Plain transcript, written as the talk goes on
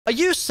Are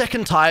you sick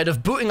and tired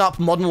of booting up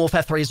Modern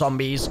Warfare 3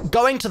 Zombies,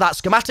 going to that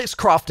Schematics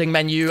crafting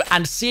menu,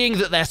 and seeing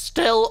that they're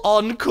still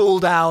on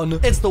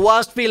cooldown? It's the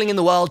worst feeling in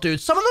the world,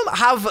 dude. Some of them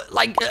have,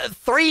 like,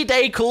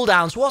 3-day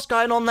cooldowns. What's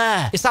going on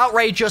there? It's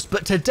outrageous,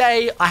 but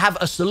today I have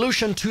a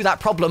solution to that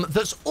problem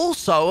that's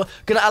also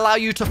going to allow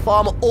you to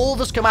farm all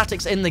the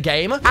schematics in the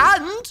game,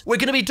 and we're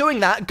going to be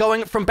doing that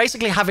going from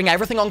basically having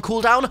everything on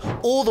cooldown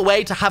all the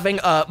way to having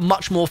a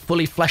much more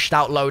fully fleshed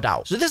out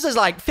loadout. So this is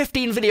like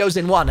 15 videos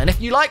in one, and if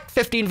you like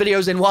 15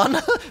 videos in one,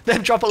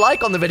 then drop a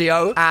like on the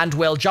video and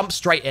we'll jump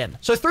straight in.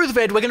 So through the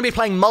vid, we're going to be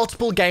playing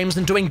multiple games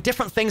and doing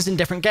different things in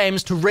different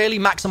games to really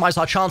maximize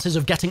our chances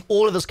of getting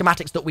all of the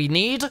schematics that we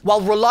need while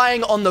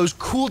relying on those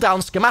cooldown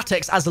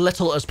schematics as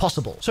little as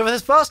possible. So for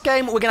this first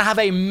game, we're going to have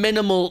a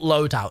minimal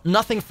loadout.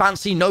 Nothing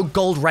fancy, no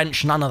gold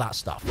wrench, none of that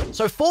stuff.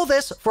 So for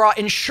this, for our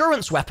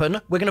insurance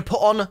weapon, we're going to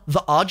put on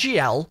the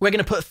RGL. We're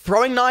going to put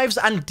throwing knives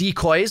and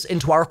decoys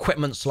into our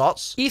equipment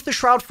slots. Ether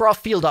Shroud for our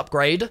field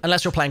upgrade,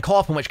 unless you're playing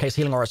co-op, in which case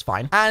healing aura is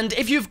fine. And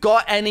if you've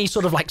got any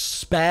sort of like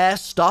spare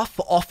stuff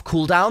off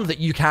cooldown that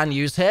you can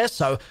use here,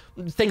 so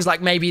things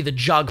like maybe the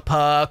jug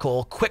perk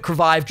or quick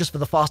revive just for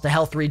the faster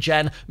health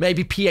regen,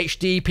 maybe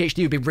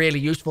PhD would be really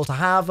useful to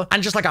have,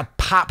 and just like a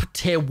PAP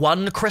tier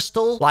 1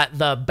 crystal, like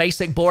the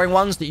basic boring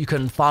ones that you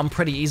can farm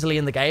pretty easily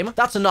in the game.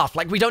 That's enough.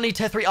 Like, we don't need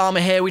tier 3 armor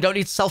here, we don't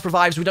need self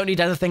revives, we don't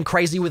need anything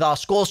crazy with our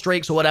score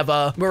streaks or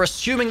whatever. We're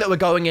assuming that we're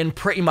going in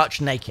pretty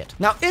much naked.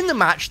 Now in the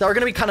match, there are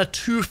going to be kind of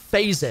 2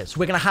 phases.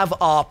 We're going to have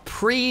our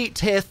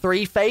pre-tier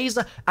 3 phase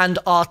and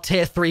our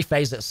tier 3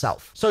 phase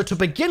itself. So to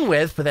begin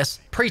with, for this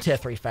pre-tier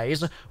 3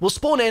 phase, we'll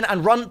spawn in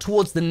and run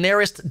towards the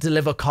nearest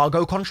deliver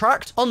cargo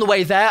contract. On the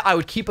way there, I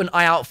would keep an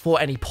eye out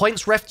for any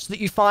points rifts that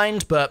you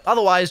find, but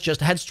otherwise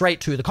just head straight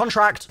to the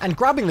contract, and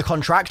grabbing the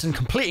contract and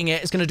completing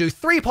it is going to do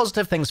 3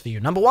 positive things for you.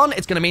 Number 1,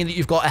 it's going to mean that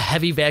you've got a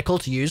heavy vehicle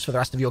to use for the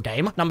rest of your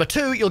game. Number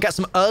 2, you'll get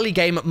some early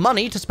game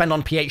money to spend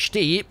on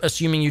PhD,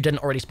 assuming you didn't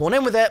already spawn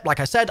in with it. Like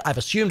I said, I've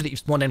assumed that you've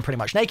spawned in pretty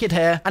much naked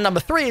here. And number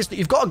 3 is that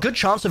you've got a good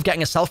chance of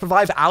getting a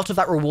self-revive out of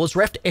that rewards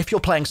rift if you're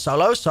playing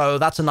solo, so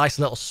that's a nice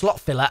little slot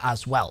filler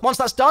as well. Once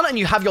that's done and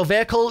you have your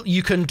vehicle,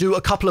 you can do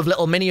a couple of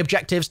little mini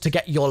objectives to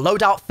get your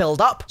loadout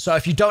filled up. So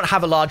if you don't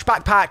have a large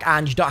backpack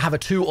and you don't have a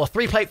 2 or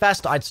 3 plate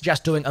vest, I'd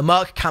suggest doing a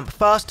merc camp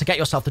first to get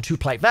yourself the 2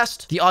 plate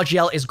vest. The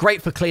RGL is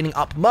great for cleaning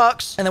up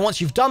mercs, and then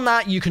once you've done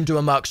that, you can do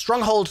a merc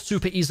stronghold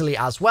super easily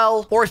as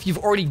well. Or if you've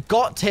already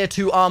got tier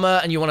 2 armor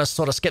and you want to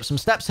sort of skip some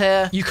steps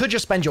here, you could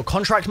just spend your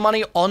contract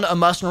money on a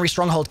mercenary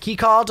stronghold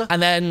keycard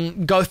and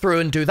then go through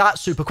and do that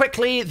super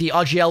quickly. The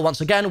RGL,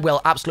 once again,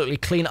 will absolutely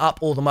clean up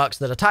all the mercs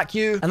that attack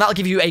you, and that'll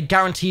give you a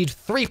guaranteed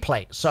 3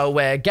 plate. So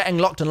we're getting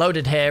locked and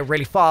loaded here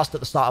really fast at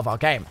the start of our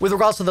game. With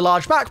regards to the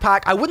large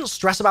backpack, I wouldn't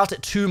stress about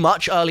it too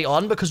much early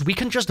on because we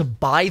can just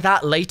buy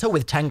that later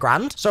with 10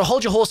 grand. So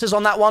hold your horses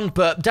on that one,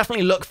 but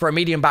definitely look for a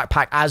medium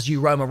backpack as you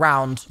roam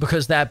around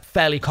because they're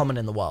fairly common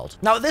in the world.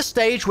 Now at this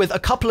stage, with a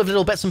couple of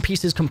little bits and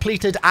pieces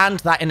completed and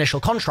that initial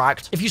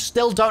contract, if you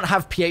still don't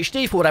have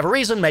PhD for whatever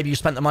reason, maybe you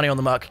spent the money on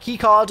the merc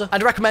keycard,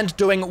 I'd recommend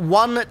doing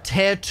 1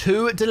 tier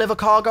 2 deliver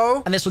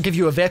cargo, and this will give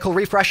you a vehicle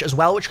refresh as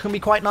well, which can be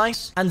quite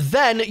nice. And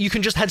then you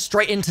can just head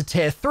straight into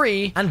tier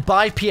 3 and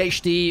buy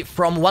PhD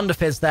from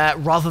Wonderfizz there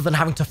rather than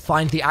having to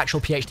find the actual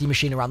PhD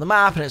machine around the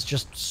map, and it's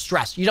just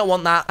stress. You don't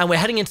want that, and we're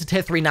heading into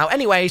tier 3 now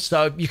anyway,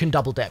 so you can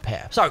double dip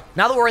here. So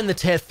now that we're in the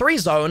tier 3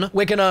 zone,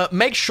 we're gonna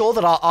make sure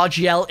that our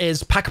RGL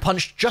is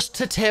pack-a-punch just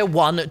to tier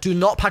 1. Do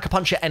not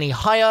pack-a-punch it any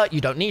higher.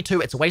 You don't need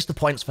to. It's a waste of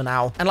points for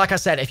now. And like I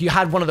said, if you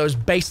had one of those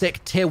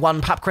basic tier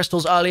 1 pap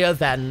crystals earlier,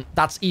 then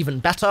that's even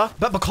better.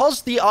 But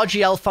because the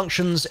RGL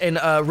functions in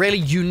a really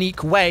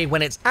unique way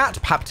when it's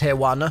at pap tier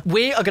 1,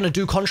 we are going to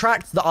do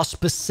contracts that are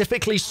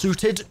specifically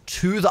suited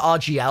to the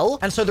RGL.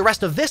 And so the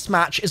rest of this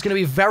match is going to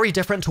be very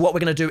different to what we're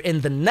going to do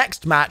in the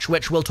next match,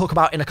 which we'll talk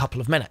about in a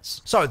couple of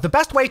minutes. So the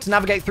best way to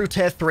navigate through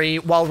tier 3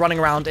 while running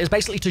around is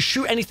basically to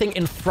shoot anything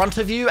in front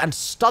of you and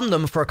stun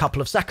them for a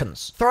couple of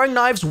seconds. Throwing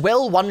knives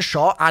will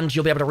one-shot and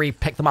you'll be able to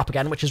re-pick them up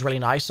again, which is really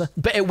nice,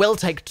 but it will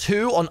take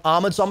 2 on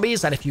armored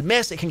zombies, and if you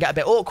miss, it can get a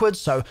bit awkward,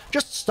 so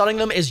just stunning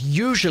them is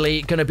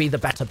usually going to be the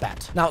better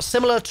bet. Now,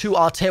 similar to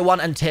our tier 1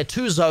 and tier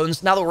 2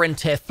 zones, now that we're in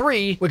tier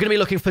 3, we're going to be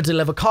looking for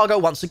deliver cargo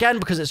once again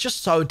because it's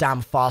just so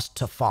damn fast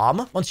to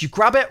farm. Once you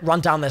grab it,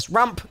 run down this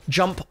ramp,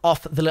 jump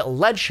off the little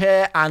ledge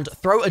here, and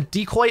throw a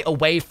decoy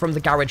away from the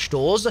garage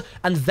doors,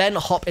 and then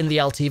hop in the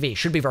LTV.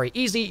 Should be very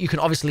easy. You can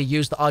obviously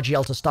use the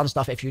RGL to stun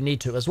stuff if you need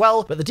to as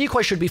well, but the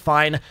decoy should be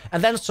fine.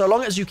 And then so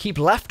long as you keep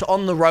left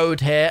on the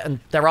road here, and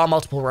there are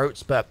multiple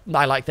routes, but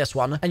I like this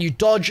one, and you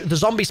dodge the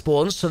zombie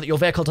spawns so that your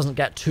vehicle doesn't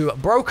get too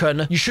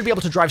broken, you should be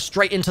able to drive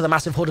straight into the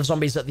massive horde of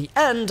zombies at the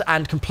end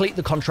and complete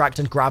the contract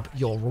and grab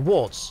your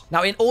rewards.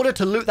 Now, in order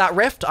to loot that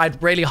rift,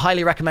 I'd really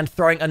highly recommend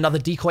throwing another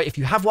decoy if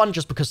you have one,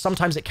 just because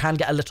sometimes it can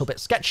get a little bit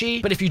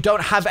sketchy. But if you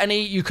don't have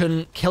any, you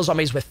can kill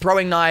zombies with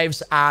throwing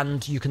knives,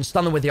 and you can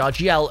stun them with the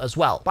RGL as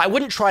well. But I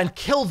wouldn't try and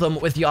kill them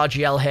with the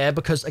RGL here,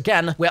 because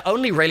again, we're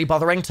only really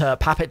bothering to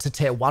pap it to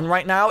tier 1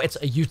 right now. It's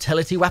a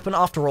utility weapon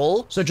after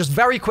all. So just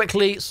very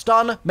quickly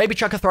stun, maybe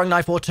chuck a throwing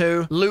knife or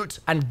two, loot,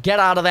 and get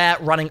out of there,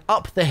 running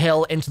up the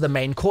hill into the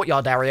main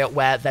courtyard area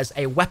where there's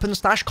a weapon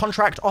stash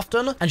contract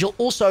often, and you'll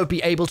also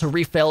be able to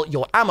refill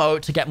your ammo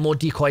to get more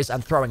decoys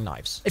and throwing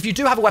knives. If you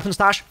do have a weapon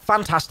stash,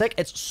 fantastic.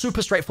 It's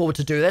super straightforward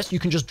to do this. You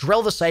can just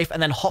drill the safe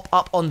and then hop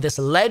up on this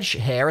ledge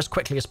here as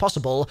quickly as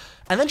possible,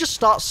 and then just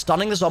start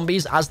stunning the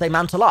zombies as they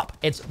mantle up.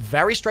 It's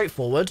very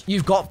straightforward.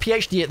 You've got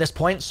PhD at this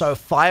point, so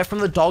fire from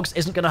the dogs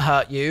isn't going to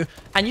hurt you,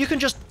 and you can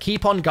just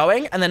keep on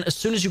going, and then as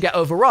soon as you get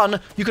overrun,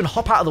 you can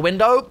hop out of the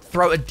window,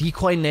 throw a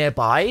decoy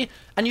nearby,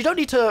 and you don't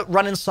need to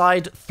run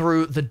inside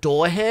through the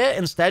door here.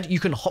 Instead, you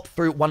can hop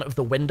through one of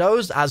the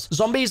windows, as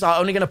zombies are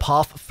only going to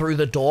path through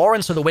the door,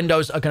 and so the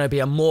windows are going to be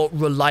a more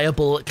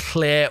reliable,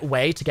 clear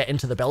way to get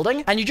into the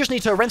building. And you just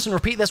need to rinse and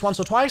repeat this once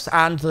or twice,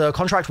 and the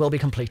contract will be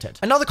completed.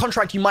 Another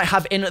contract you might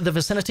have in the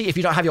vicinity if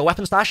you don't have your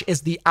weapon stash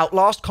is the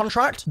Outlast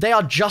contract. They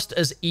are just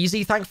as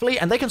easy, thankfully,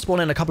 and they can spawn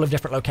in a couple of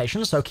different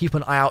locations, so keep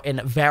an eye out in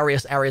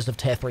various areas of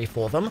tier 3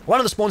 for them. One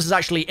of the spawns is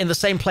actually in the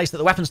same place that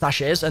the weapon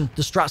stash is, and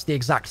the strat's the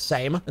exact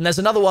same. And there's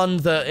another one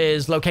that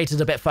is located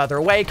a bit further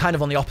away, kind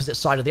of on the opposite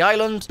side of the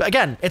island. But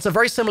again, it's a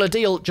very similar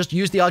deal. Just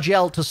use the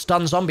RGL to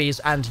stun zombies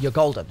and you're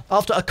golden.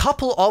 After a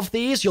couple of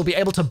these, you'll be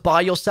able to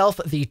buy yourself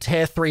the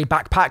tier 3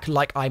 backpack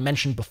like I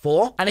mentioned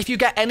before. And if you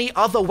get any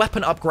other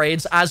weapon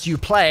upgrades as you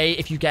play,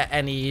 if you get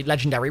any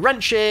legendary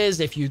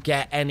wrenches, if you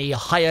get any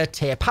higher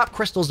tier pap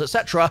crystals,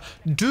 etc.,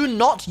 do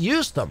not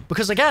use them.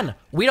 Because again,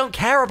 we don't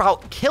care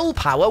about kill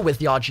power with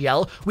the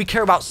RGL, we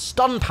care about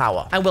stun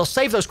power. And we'll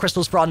save those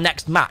crystals for our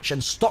next match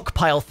and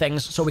stockpile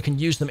things so we can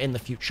use them in the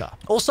future.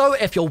 Also,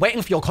 if you're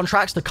waiting for your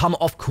contracts to come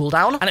off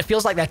cooldown and it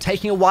feels like they're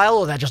taking a while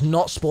or they're just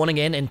not spawning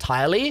in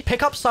entirely,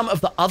 pick up some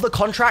of the other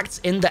contracts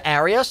in the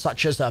area,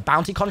 such as a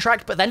bounty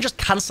contract, but then just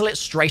cancel it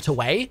straight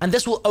away. And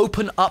this will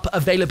open up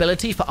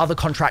availability for other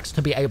contracts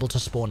to be able to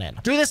spawn in.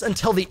 Do this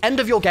until the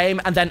end of your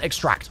game and then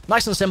extract.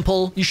 Nice and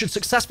simple. You should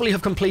successfully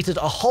have completed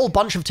a whole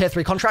bunch of tier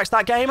 3 contracts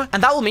that game.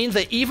 And that will mean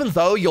that even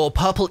though your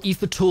purple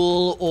ether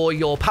tool or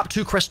your pap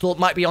 2 crystal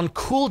might be on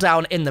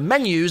cooldown in the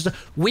menus,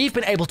 we've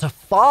been able to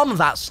farm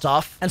that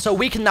stuff, and so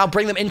we can now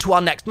bring them into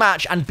our next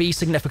match and be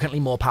significantly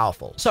more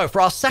powerful. So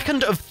for our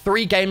second of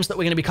 3 games that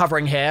we're going to be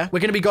covering here, we're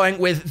going to be going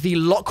with the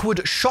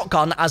Lockwood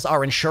shotgun as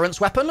our insurance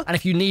weapon. And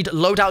if you need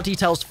loadout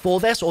details for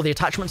this or the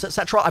attachments,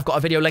 etc., I've got a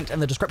video linked in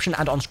the description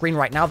and on screen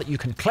right now that you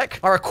can click.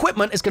 Our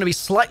equipment is going to be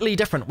slightly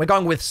different. We're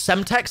going with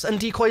Schematics and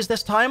decoys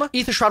this time.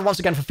 Ether Shroud once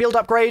again for field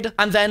upgrade.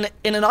 And then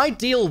in an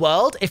ideal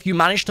world, if you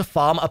manage to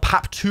farm a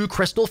pap 2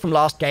 crystal from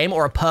last game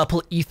or a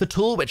purple ether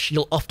tool, which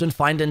you'll often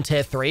find in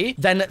tier 3,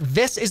 then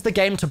this is the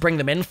game to bring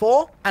them in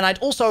for. And I'd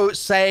also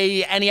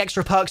say any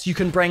extra perks you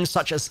can bring,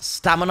 such as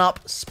Stamina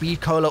Up,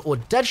 Speed Cola, or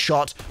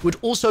Deadshot, would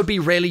also be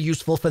really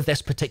useful for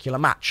this particular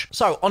match.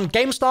 So on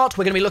game start,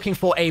 we're going to be looking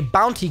for a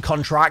bounty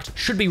contract.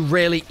 Should be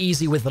really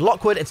easy with the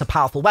Lockwood. It's a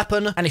powerful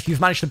weapon. And if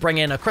you've managed to bring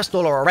in a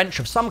crystal or a wrench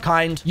of some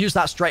kind, use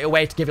that straight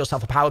away to give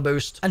yourself a power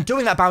boost. And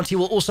doing that bounty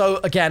will also,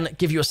 again,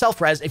 give you a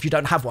self-res if you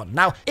don't have one.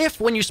 Now, if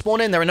when you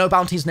spawn in, there are no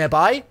bounties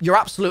nearby, you're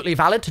absolutely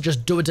valid to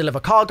just do a deliver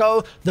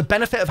cargo. The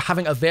benefit of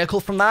having a vehicle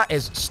from that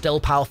is still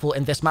powerful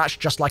in this match,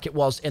 just like it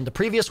was in the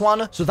previous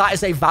one. So that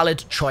is a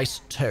valid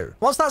choice too.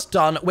 Once that's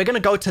done, we're going to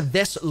go to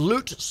this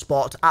loot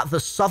spot at the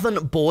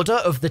southern border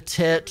of the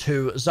tier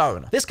 2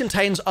 zone. This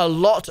contains a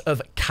lot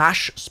of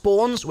cash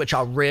spawns, which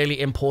are really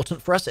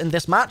important for us in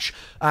this match.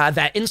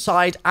 They're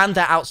inside and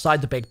they're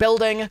outside the big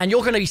building, and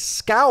you're going to be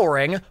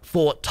scouring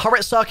for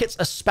turret circuits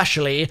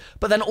especially,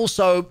 but then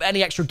also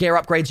any extra gear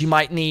upgrades you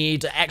might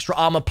need, extra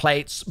armor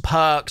plates,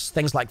 perks,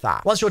 things like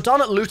that. Once you're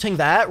done looting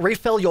there,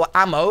 refill your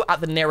ammo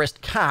at the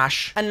nearest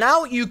cache, and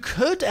now you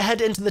could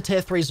head into the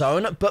tier 3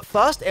 zone, but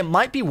first it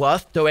might be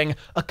worth doing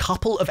a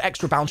couple of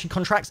extra bounty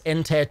contracts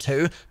in tier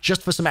 2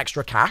 just for some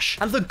extra cash.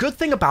 And the good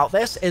thing about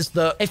this is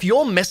that if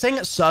you're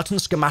missing certain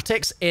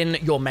schematics in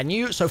your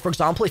menu, so for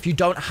example, if you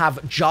don't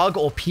have Jug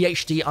or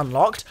PhD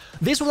unlocked,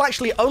 these will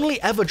actually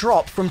only ever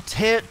drop from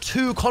tier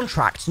 2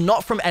 contracts,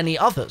 not from any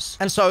others.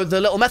 And so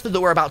the little method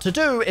that we're about to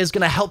do is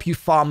going to help you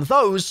farm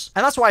those.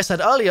 And that's why I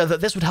said earlier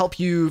that this would help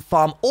you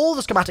farm all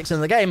the schematics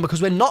in the game,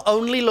 because we're not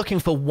only looking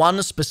for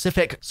one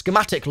specific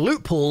schematic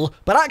loot pool,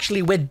 but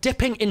actually we're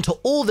dipping into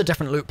all the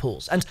different loot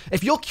pools. And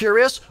if you're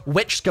curious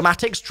which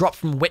schematics drop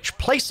from which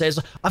places,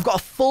 I've got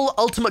a full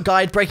ultimate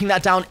guide breaking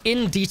that down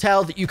in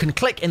detail that you can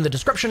click in the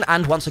description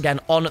and once again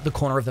on the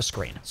corner of the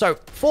screen. So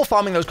for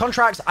farming those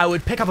contracts, I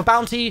would pick up a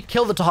bounty,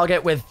 kill the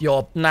target with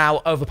your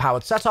now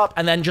overpowered setup,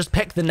 and then just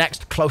pick the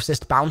next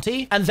closest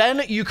bounty. And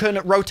then you can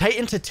rotate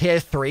into tier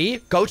 3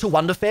 3, go to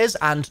Wonder Fizz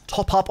and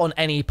top up on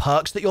any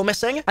perks that you're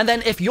missing. And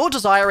then if your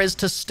desire is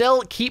to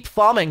still keep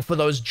farming for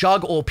those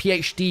Jug or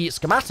PhD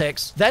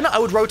schematics, then I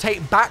would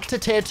rotate back to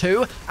tier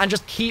 2 and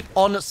just keep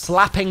on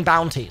slapping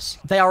bounties.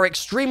 They are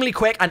extremely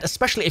quick, and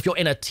especially if you're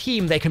in a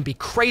team, they can be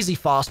crazy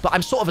fast, but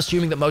I'm sort of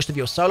assuming that most of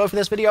you are solo for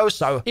this video,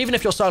 so even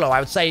if you're solo, I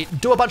would say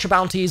do a bunch of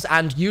bounties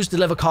and use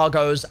deliver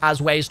cargoes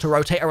as ways to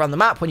rotate around the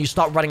map when you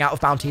start running out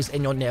of bounties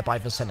in your nearby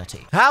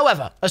vicinity.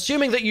 However,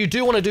 assuming that you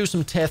do want to do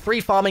some tier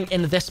 3 farming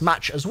in this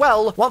match as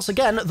well, once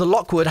again, the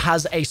Lockwood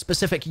has a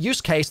specific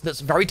use case that's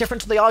very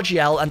different to the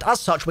RGL, and as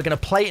such, we're going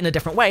to play in a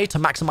different way to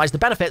maximize the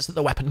benefits that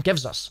the weapon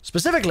gives us.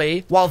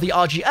 Specifically, while the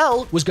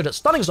RGL was good at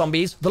stunning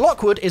zombies, the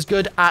Lockwood is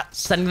good at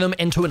sending them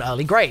into an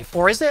early grave.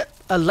 Or is it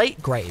a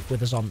late grave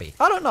with a zombie?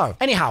 I don't know.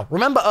 Anyhow,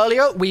 remember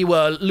earlier we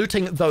were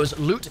looting those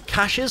loot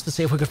caches to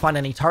see if we could find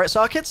any turret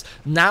circuits?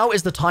 Now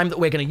is the time that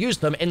we're going to use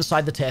them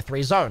inside the tier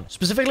 3 zone.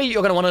 Specifically,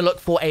 you're going to want to look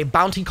for a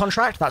bounty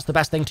contract. That's the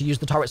best thing to use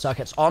the turret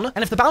circuits on.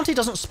 And if the bounty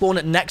doesn't spawn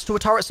next to a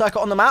turret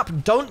circuit on the map,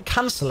 don't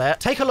cancel it.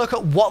 Take a look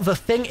at what the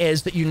thing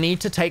is that you need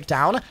to take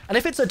down. And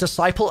if it's a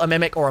disciple, a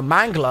mimic, or a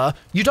mangler,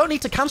 you don't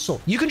need to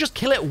cancel. You can just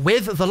kill it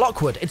with the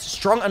Lockwood. It's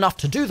strong enough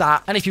to do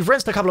that. And if you've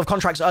rinsed a couple of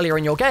contracts earlier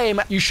in your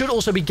game, you should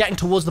also be getting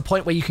towards the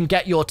point where you can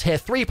get your tier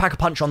 3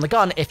 pack-a-punch on the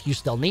gun if you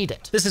still need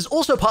it. This is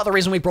also part of the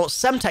reason we brought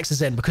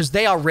Schematics in, because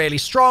they are really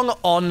strong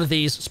on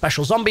these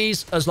special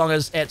zombies, as long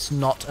as it's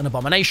not an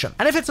abomination.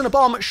 And if it's an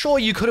abom, sure,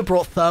 you could have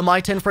brought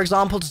Thermite in, for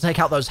example, to take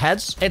out those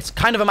heads. It's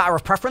kind of a matter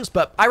of preference,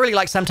 but I really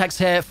like Schematics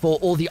here for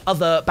all the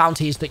other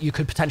bounties that you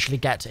could potentially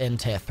get in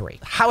tier 3.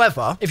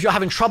 However, if you're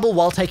having trouble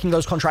while taking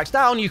those contracts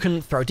down, you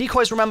can throw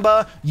decoys,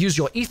 remember, use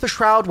your Ether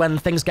Shroud when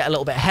things get a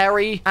little bit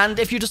hairy, and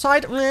if you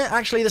decide,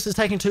 actually this is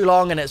taking too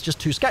long and it's just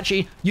too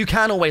sketchy, you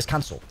can always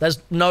cancel. There's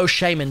no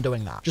shame in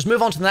doing that. Just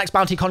move on to the next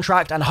bounty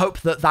contract and hope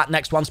that that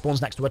next one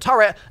spawns next to a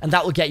turret, and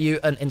that will get you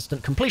an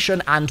instant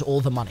completion and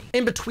all the money.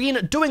 In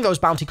between doing those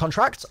bounty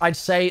contracts, I'd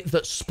say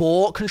that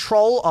spore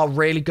control are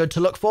really good to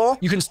look for.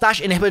 You can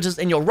stash inhibitors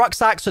in your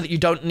rucksack so that you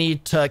don't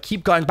need to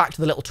keep going back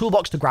to the little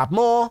toolbox to grab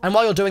more. And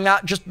while you're doing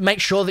that, just make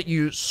sure that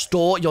you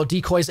store your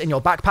decoys in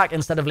your backpack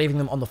instead of leaving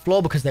them on the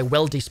floor, because they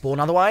will despawn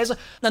otherwise.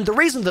 And the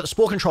reason that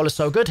spore control is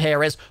so good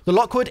here is the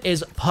Lockwood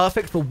is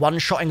perfect for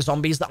one-shotting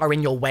zombies that are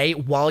in your way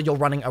while you're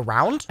running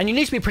around. And you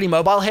need to be pretty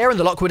mobile here, and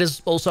the Lockwood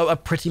is also a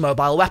pretty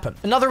mobile weapon.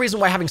 Another reason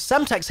why having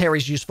Schematics here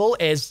is useful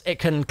is it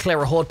can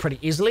clear a horde pretty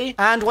easily.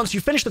 And once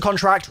you finish the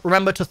contract,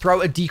 remember to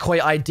throw a decoy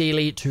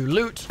ideally to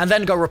loot, and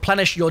then go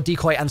replenish your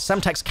decoy and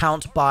Schematics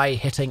count by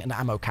hitting an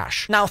ammo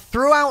cache. Now,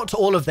 throughout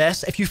all of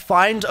this, if you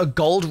find a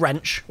gold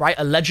wrench, right,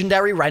 a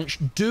legendary wrench,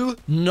 do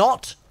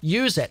not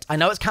use it. I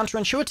know it's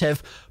counterintuitive,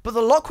 but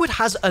the Lockwood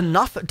has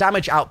enough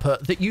damage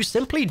output that you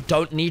simply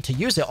don't need to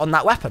use it on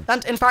that weapon.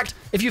 And in fact,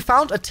 if you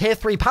found a tier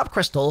 3 pap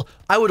crystal,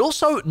 I would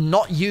also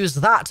not use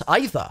that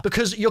either,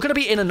 because you're going to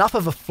be in enough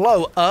of a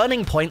flow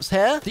earning points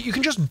here that you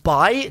can just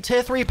buy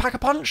tier 3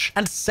 pack-a-punch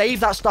and save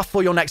that stuff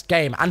for your next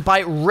game. And by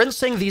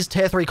rinsing these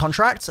tier 3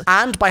 contracts,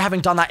 and by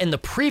having done that in the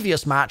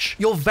previous match,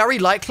 you're very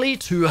likely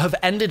to have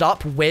ended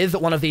up with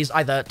one of these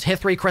either tier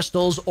 3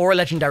 crystals or a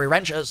legendary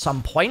wrench at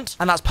some point.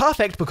 And that's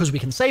perfect because we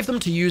can save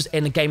them to use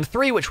in game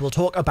 3, which we'll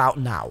talk about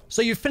now.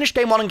 So you've finished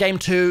game 1 and game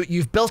 2,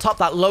 you've built up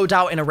that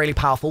loadout in a really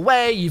powerful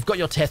way, you've got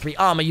your tier 3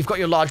 armor, you've got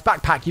your large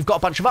backpack, you've got a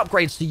bunch of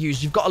upgrades to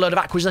use, you've got a load of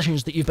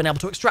acquisitions that you've been able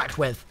to extract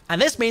with.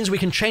 And this means we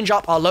can change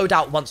up our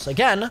loadout once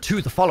again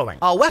to the following.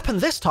 Our weapon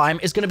this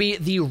time is going to be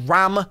the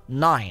Ram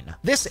 9.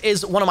 This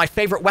is one of my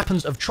favorite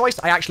weapons of choice.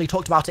 I actually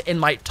talked about it in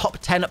my top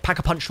 10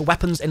 pack-a-punch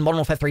weapons in Modern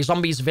Warfare 3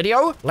 Zombies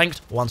video,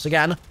 linked once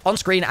again on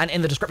screen and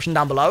in the description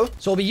down below.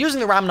 So we'll be using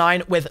the Ram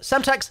 9 with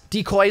Schematics,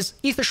 decoys,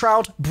 Ether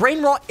Shroud,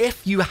 Brain Rot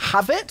if you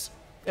have it.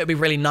 It'd be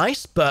really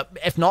nice, but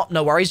if not,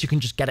 no worries, you can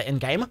just get it in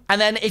game.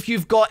 And then if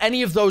you've got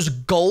any of those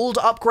gold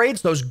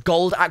upgrades, those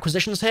gold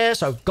acquisitions here,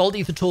 so gold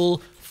Ether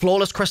Tool,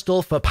 Flawless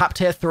Crystal for PAP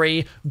Tier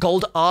 3,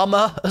 Gold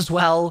Armor as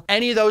well,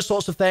 any of those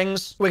sorts of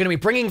things, we're going to be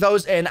bringing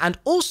those in. And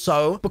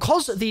also,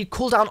 because the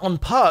cooldown on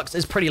perks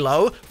is pretty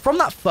low, from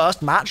that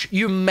first match,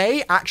 you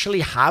may actually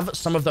have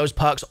some of those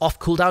perks off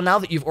cooldown now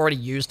that you've already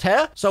used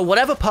here. So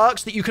whatever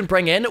perks that you can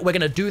bring in, we're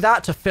going to do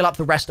that to fill up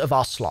the rest of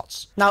our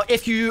slots. Now,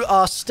 if you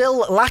are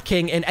still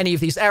lacking in any of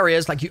these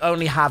areas, like you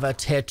only have a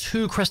Tier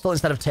 2 crystal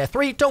instead of Tier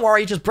 3, don't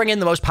worry, just bring in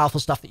the most powerful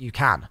stuff that you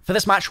can. For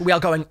this match, we are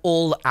going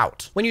all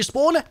out. When you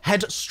spawn,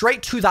 head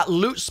straight to that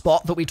loot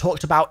spot that we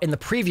talked about in the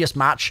previous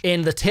match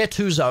in the Tier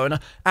 2 zone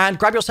and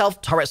grab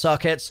yourself turret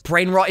circuits,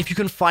 Brain Rot if you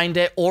can find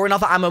it, or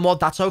another ammo mod,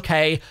 that's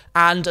okay,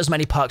 and as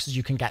many perks as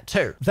you can get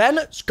too. Then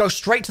go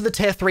straight to the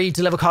Tier 3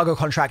 deliver cargo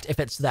contract if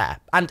it's there.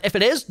 And if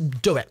it is,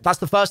 do it. That's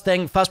the first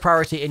thing, first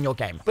priority in your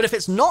game. But if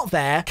it's not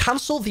there,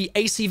 cancel the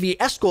ACV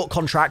escort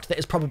contract that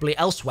is probably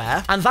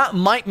elsewhere, and that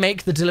might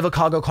make the deliver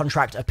cargo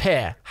contract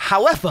appear.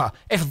 However,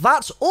 if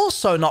that's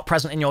also not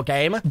present in your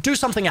game, do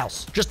something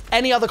else. Just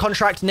any other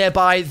contract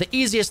nearby. The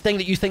easiest easiest thing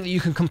that you think that you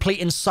can complete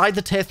inside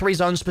the tier 3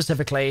 zone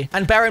specifically.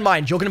 And bear in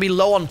mind, you're going to be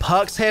low on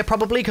perks here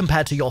probably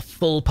compared to your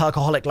full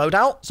perkaholic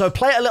loadout. So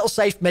play it a little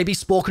safe. Maybe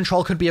Spore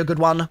Control could be a good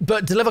one,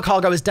 but Deliver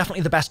Cargo is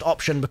definitely the best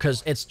option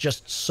because it's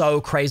just so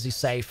crazy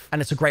safe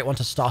and it's a great one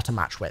to start a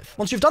match with.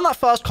 Once you've done that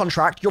first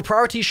contract, your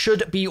priorities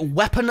should be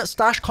weapon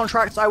stash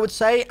contracts, I would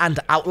say, and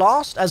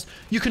Outlast, as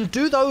you can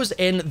do those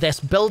in this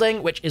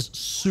building, which is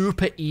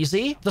super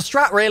easy. The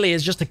strat really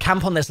is just to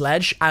camp on this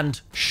ledge and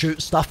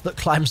shoot stuff that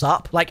climbs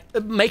up. Like,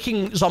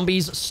 making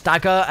zombies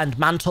stagger and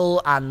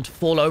mantle and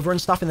fall over and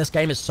stuff in this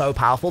game is so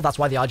powerful. That's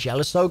why the RGL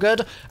is so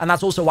good, and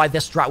that's also why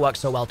this strat works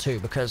so well too,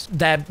 because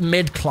they're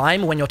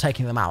mid-climb when you're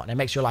taking them out, and it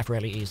makes your life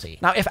really easy.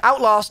 Now, if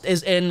Outlast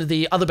is in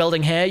the other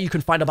building here, you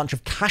can find a bunch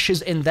of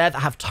caches in there that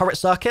have turret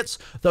circuits.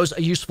 Those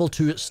are useful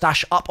to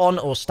stash up on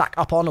or stack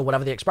up on or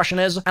whatever the expression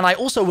is. And I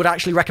also would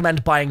actually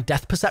recommend buying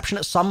Death Perception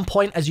at some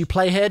point as you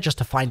play here, just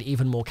to find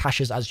even more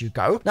caches as you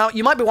go. Now,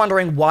 you might be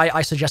wondering why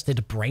I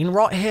suggested Brain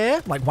Rot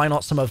here. Like, why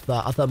not some of the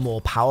other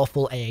more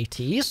powerful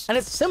AATs? And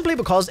it's simply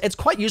because it's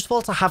quite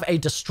useful to have a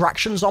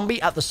distraction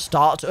zombie at the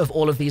start of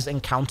all of these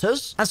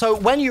encounters. And so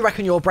when you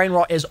reckon your Brain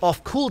Rot is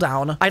off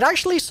cooldown, I'd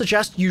actually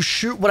suggest you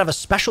shoot whatever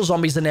special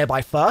zombies are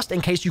nearby first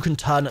in case you can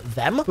turn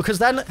them, because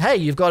then, hey,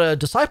 you've got a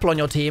Disciple on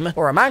your team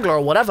or a Mangler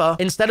or whatever,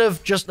 instead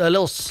of just a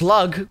little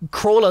slug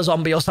crawler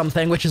zombie or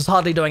something, which is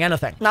hardly doing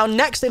anything. Now,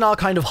 next in our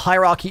kind of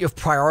hierarchy of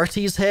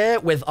priorities here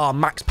with our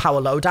max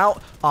power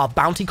loadout are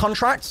bounty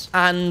contracts.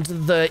 And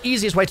the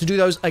easiest way to do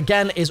those,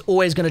 again, is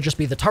always going to just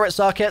be the turret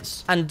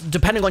circuits. And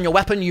depending on your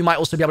weapon, you might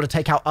also be able to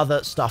take out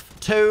other stuff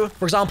too.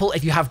 For example,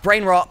 if you have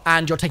Brain Rot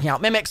and you're taking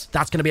out Mimics,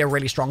 that's going to be a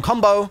really strong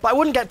combo. But I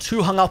wouldn't get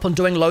too hung up on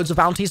doing loads of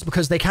bounties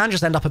because they can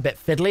just end up a bit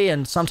fiddly,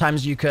 and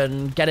sometimes you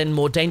can get in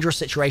more dangerous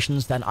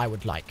situations than I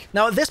would like.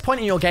 Now, at this point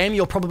in your game,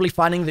 you're probably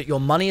finding that your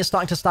money is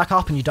starting to stack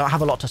up and you don't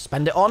have a lot to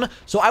spend it on.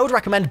 So I would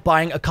recommend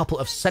buying a couple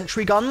of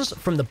sentry guns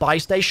from the buy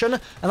station.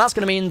 And that's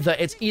going to mean that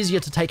it's easier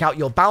to take out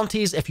your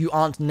bounties if you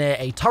aren't near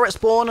a turret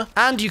spawn.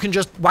 And you can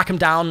just whack them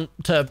down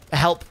to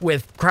help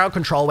with crowd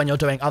control when you're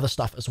doing other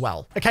stuff as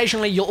well.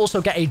 Occasionally, you'll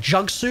also get a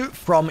jug suit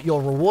from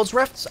your rewards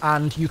rifts,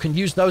 and you can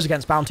use those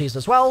against bounties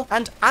as well.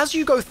 And as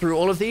you go through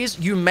all of these,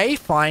 you may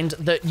find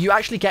that you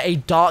actually get a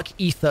Dark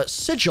Ether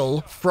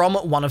sigil from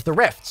one of the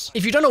rifts.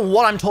 If you don't know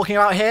what I'm talking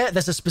about here,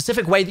 there's a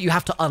specific way that you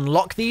have to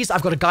unlock these.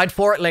 I've got a guide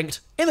for it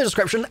linked in the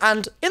description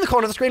and in the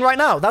corner of the screen right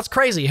now. That's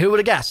crazy. Who would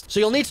have guessed? So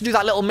you'll need to do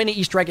that little mini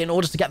Easter egg in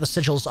order to get the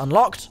sigils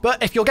unlocked.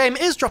 But if your game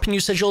is dropping you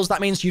sigils,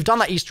 that means you've done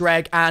that Easter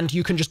egg and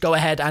you can just go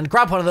ahead and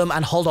grab one of them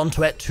and hold on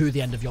to it to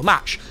the end of your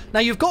match. Now,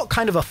 you've got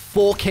kind of a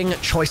forking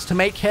choice to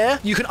make here.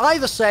 You can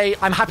either say,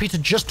 I'm happy to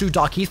just do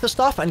Dark Ether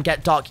stuff and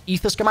get Dark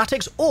Ether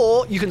schematics,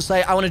 or you can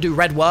say, I want to do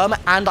Red Worm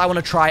and I want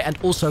to try and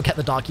also get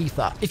the Dark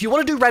Ether. If you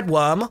want to do Red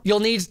Worm, you'll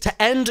need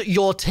to end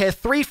your tier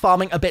 3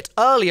 farming a bit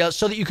earlier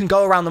so that you can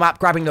go around the map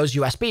grabbing those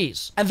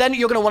USBs. And then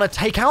you're going to want to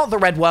take out the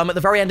Red Worm at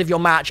the very end of your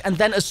match, and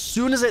then as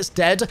soon as it's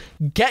dead,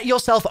 get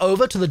yourself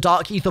over to the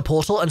Dark Ether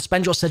portal and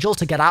spend your sigil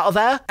to get out of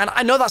there. And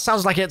I know that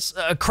sounds like it's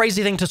a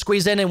crazy thing to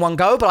squeeze in one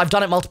go, but I've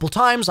done it multiple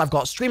times. I've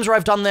got streams where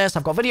I've done this.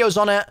 I've got videos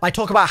on it. I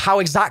talk about how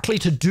exactly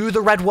to do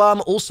the Red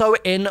Worm also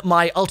in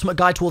my ultimate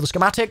guide to all the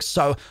schematics.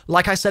 So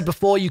like I said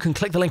before, you can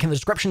click the link in the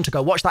description to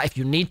go watch that if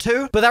you need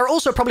to. But there are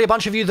also probably a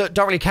bunch of you that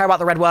don't really care about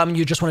the Red Worm and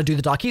you just want to do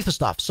the Dark Ether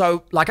stuff.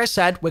 So like I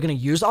said, we're going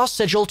to use our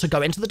sigil to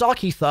go into the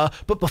Dark Ether.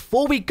 But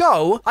before we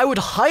go, I would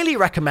highly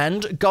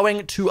recommend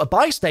going to a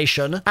buy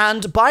station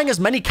and buying as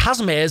many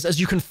Casimirs as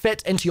you can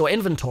fit into your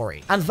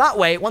inventory. And that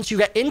way, once you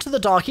get into the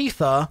Dark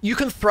Ether, you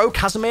can throw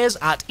Casimirs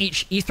at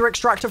each Ether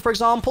Extractor, for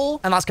example.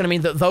 And that's going to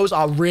mean that those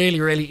are really,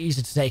 really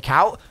easy to take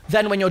out.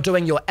 Then when you're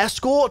doing your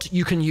escort,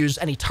 you can use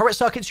any turret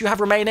circuits you have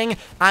remaining,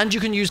 and you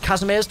can use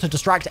Casimirs to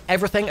distract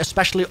everything,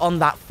 especially on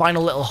that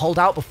final little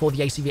holdout before the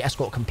ACV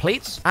escort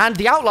completes. And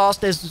the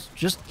Outlast is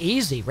just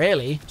easy,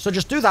 really. So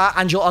just do that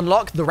and you'll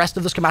unlock the rest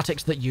of the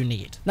schematics that you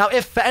need. Now,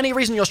 if for any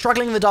reason you're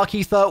struggling in the Dark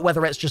Ether,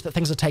 whether it's just that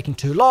things are taking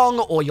too long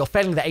or you're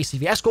failing the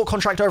ACV escort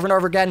contract over and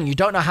over again and you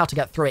don't know how to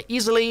get through it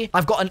easily,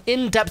 I've got an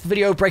in-depth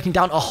video breaking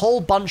down a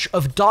whole bunch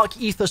of Dark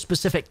Ether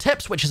specific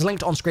tips, which is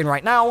linked on screen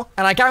right now.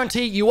 And I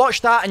guarantee you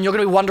watch that and you're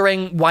going to be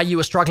wondering why you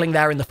were struggling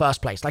there in the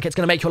first place. Like, it's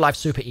going to make your life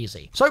super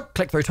easy. So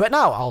click through to it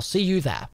now. I'll see you there.